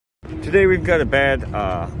Today we've got a bad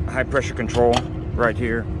high pressure control right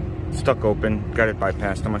here, stuck open, got it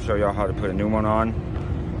bypassed. I'm gonna show y'all how to put a new one on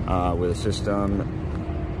with a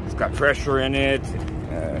system. It's got pressure in it,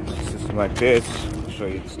 a system like this. I'll show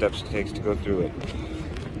you the steps it takes to go through it.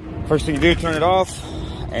 First thing you do, turn it off,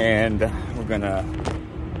 and we're gonna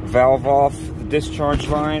valve off the discharge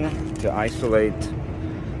line to isolate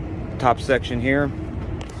the top section here.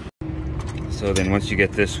 So then once you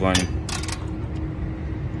get this one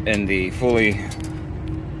in the fully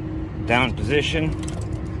down position,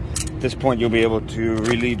 at this point you'll be able to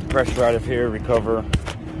relieve the pressure out of here, recover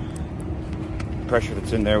pressure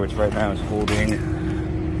that's in there, which right now is holding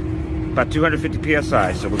about 250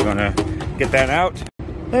 psi. So we're gonna get that out.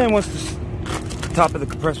 And once the top of the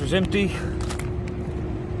compressor is empty,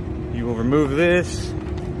 you will remove this,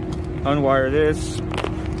 unwire this.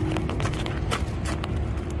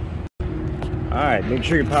 All right, make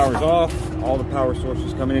sure your power's off. All the power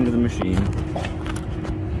sources coming into the machine.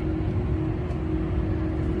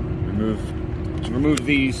 To remove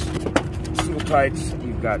these seal tights,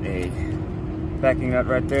 you've got a backing nut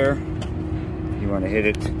right there. You want to hit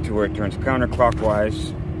it to where it turns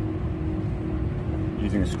counterclockwise.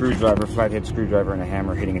 Using a screwdriver, flathead screwdriver and a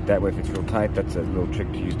hammer, hitting it that way if it's real tight. That's a little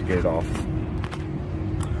trick to use to get it off.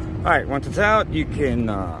 All right, once it's out, you can,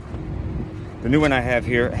 the new one I have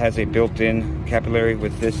here has a built-in capillary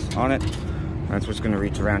with this on it. That's what's gonna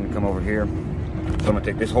reach around and come over here. So I'm gonna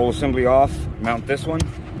take this whole assembly off, mount this one.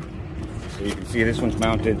 So you can see this one's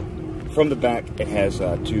mounted from the back. It has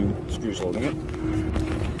 2 screws holding it.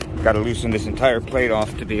 Got to loosen this entire plate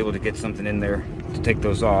off to be able to get something in there to take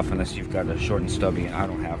those off, unless you've got a short and stubby. I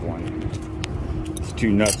don't have one. It's 2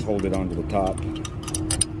 nuts hold it onto the top.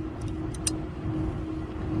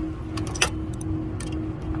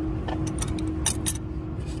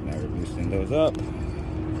 Just now loosening those up.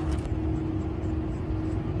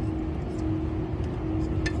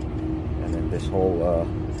 And then this whole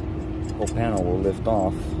panel will lift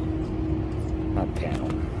off. Not panel,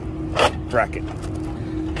 bracket.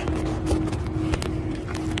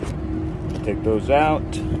 Take those out,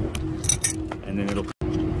 and then it'll there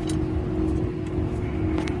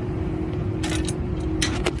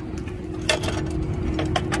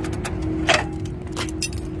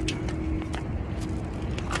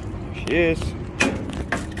she is.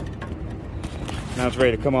 Now it's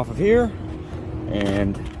ready to come off of here,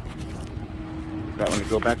 and that one to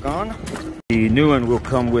go back on. The new one will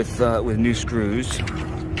come with new screws.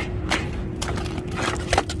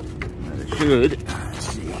 It should. Let's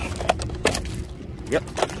see. Yep,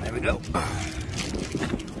 there we go.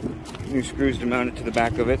 New screws to mount it to the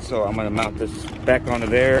back of it, so I'm going to mount this back onto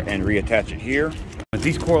there and reattach it here. With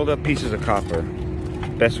these coiled up pieces of copper,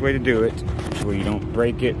 best way to do it, where you don't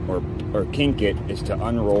break it or kink it, is to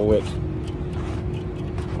unroll it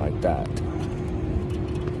like that.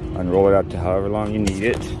 Unroll it out to however long you need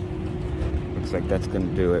it. Looks like that's going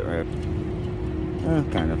to do it, right?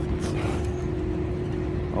 Kind of.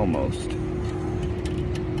 Almost.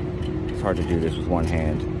 It's hard to do this with one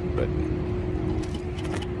hand, but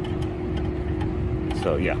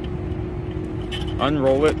so yeah.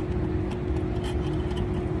 Unroll it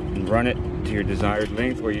and run it to your desired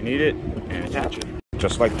length where you need it and attach it.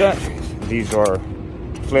 Just like that. These are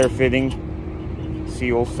flare fitting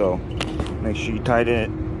seals, so make sure you tighten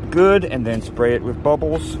it good and then spray it with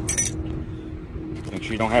bubbles. Make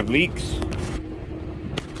sure you don't have leaks.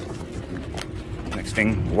 Next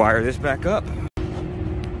thing, wire this back up.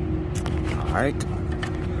 All right.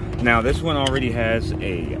 Now this one already has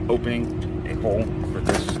a opening, a hole for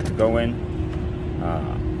this to go in.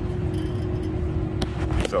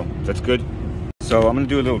 So that's good. So I'm gonna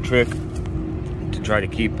do a little trick to try to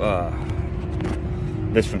keep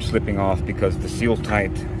this from slipping off, because the seal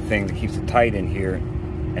tight thing that keeps it tight in here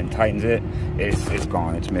and tightens it, it's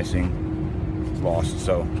gone, it's missing. Lost.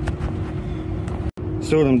 So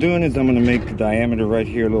what I'm doing is I'm going to make the diameter right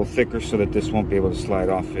here a little thicker so that this won't be able to slide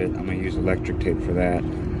off it. I'm going to use electric tape for that.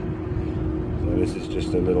 So this is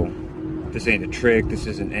just a little, this ain't a trick, this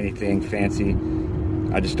isn't anything fancy.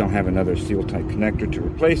 I just don't have another seal tight connector to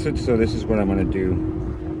replace it, so this is what I'm going to do.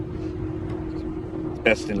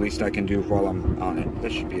 Best and least I can do while I'm on it.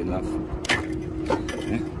 That should be enough.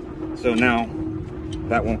 Okay. So now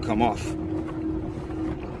that won't come off.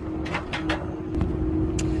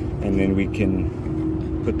 And then we can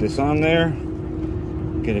put this on there,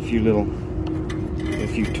 get a few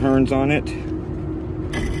turns on it.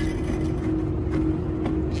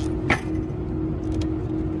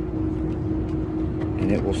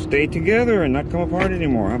 And it will stay together and not come apart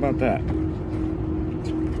anymore. How about that?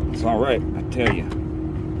 It's all right, I tell you.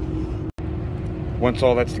 Once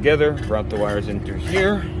all that's together, route the wires in through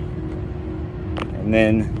here, And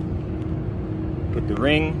then put the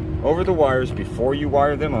ring over the wires before you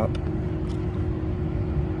wire them up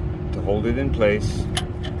to hold it in place.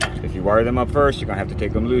 If you wire them up first, you're gonna have to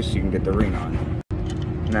take them loose so you can get the ring on.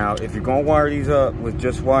 Now, if you're gonna wire these up with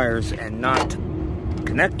just wires and not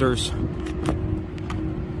connectors,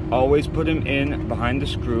 always put them in behind the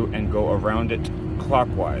screw and go around it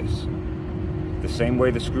clockwise. The same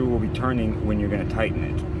way the screw will be turning when you're gonna tighten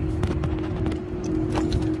it.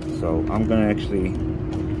 So I'm gonna actually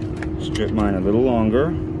strip mine a little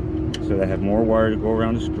longer so that I have more wire to go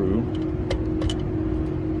around the screw.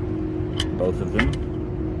 Both of them.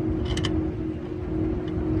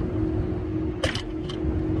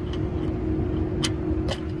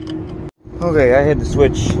 Okay, I had to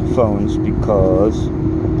switch phones because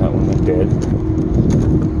that one went dead.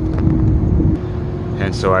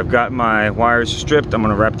 And so I've got my wires stripped. I'm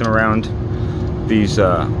gonna wrap them around these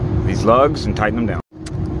lugs and tighten them down.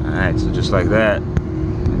 All right, so just like that.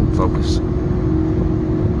 Focus.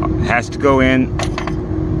 It has to go in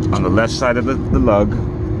on the left side of the lug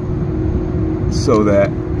so that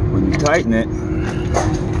when you tighten it,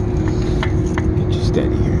 get you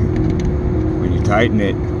steady here. When you tighten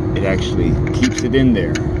it, it actually keeps it in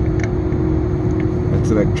there.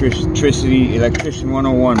 That's electrician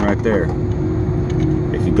 101 right there.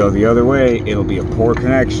 If you go the other way, it'll be a poor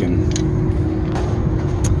connection.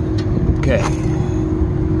 Okay.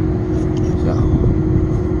 So.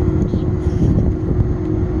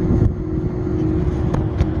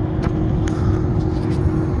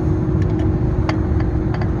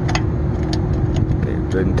 Okay,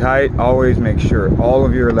 good and tight. Always make sure all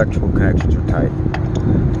of your electrical connections are tight,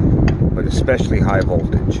 but especially high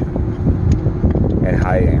voltage and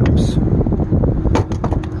high amps.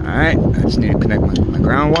 Alright, I just need to connect my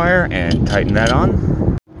ground wire and tighten that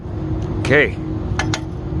on. Okay,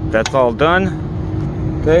 that's all done.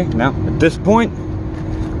 Okay, now at this point,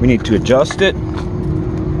 we need to adjust it.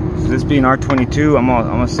 So this being R22, I'm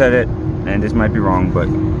gonna set it, and this might be wrong, but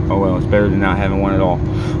oh well, it's better than not having one at all.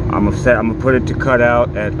 I'm gonna put it to cut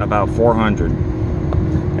out at about 400,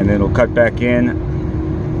 and then it'll cut back in.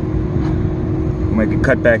 Make it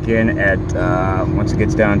cut back in at once it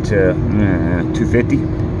gets down to 250.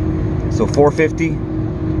 So 450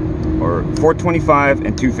 or 425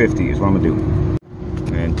 and 250 is what I'm gonna do.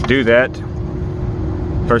 And to do that,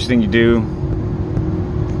 first thing you do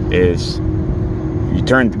is you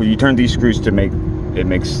turn these screws to make it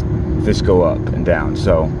makes this go up and down.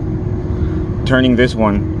 So turning this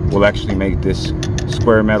one will actually make this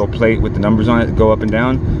square metal plate with the numbers on it go up and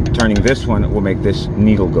down. Turning this one will make this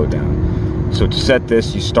needle go down. So to set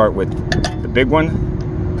this, you start with the big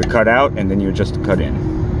one, the cut out, and then you adjust the cut in.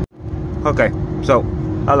 Okay, so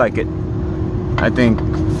I like it. I think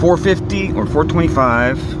 450 or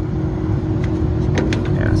 425.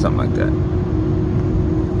 Yeah, something like that.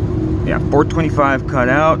 Yeah, 425 cut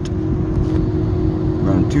out,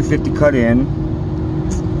 around 250 cut in.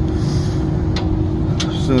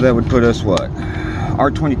 So that would put us what?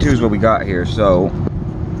 R22 is what we got here, so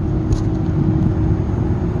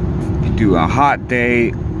do a hot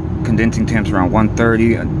day, condensing temps around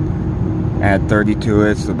 130, add 30 to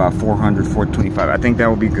it, so about 400, 425. I think that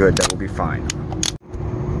will be good, that will be fine.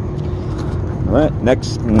 All right,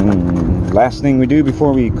 next, last thing we do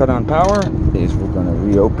before we cut on power is we're gonna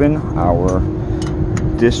reopen our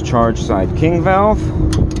discharge side king valve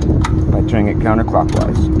by turning it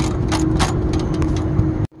counterclockwise.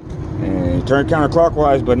 And you turn it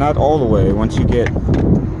counterclockwise, but not all the way. Once you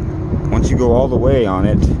go all the way on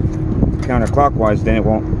it, counterclockwise, then it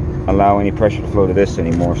won't allow any pressure to flow to this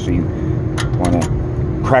anymore, so you want to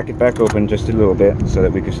crack it back open just a little bit so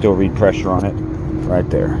that we can still read pressure on it right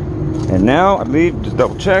there. And now I believe, just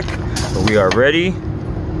double check, but we are ready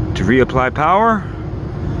to reapply power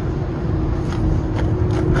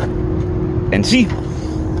and see.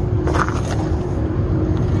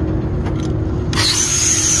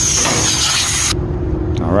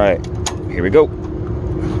 All right, here we go.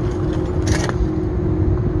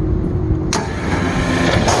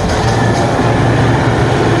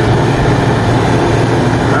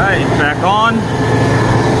 On.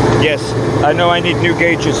 Yes, I know I need new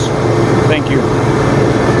gauges. Thank you.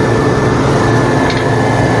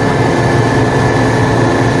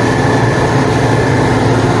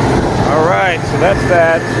 All right, so that's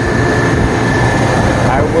that.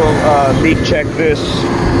 I will leak check this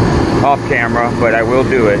off camera, but I will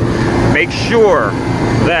do it. Make sure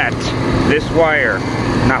that this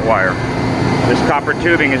this copper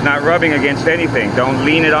tubing is not rubbing against anything. Don't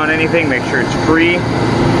lean it on anything. Make sure it's free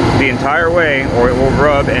the entire way, or it will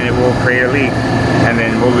rub and it will create a leak, and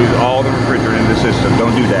then we'll lose all the refrigerant in the system.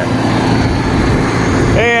 Don't do that.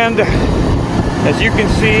 And As you can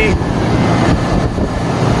see,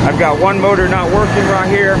 I've got one motor not working right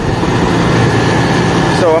here.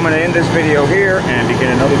 So I'm going to end this video here and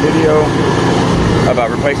begin another video about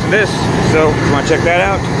replacing this. So if you want to check that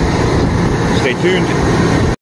out, stay tuned.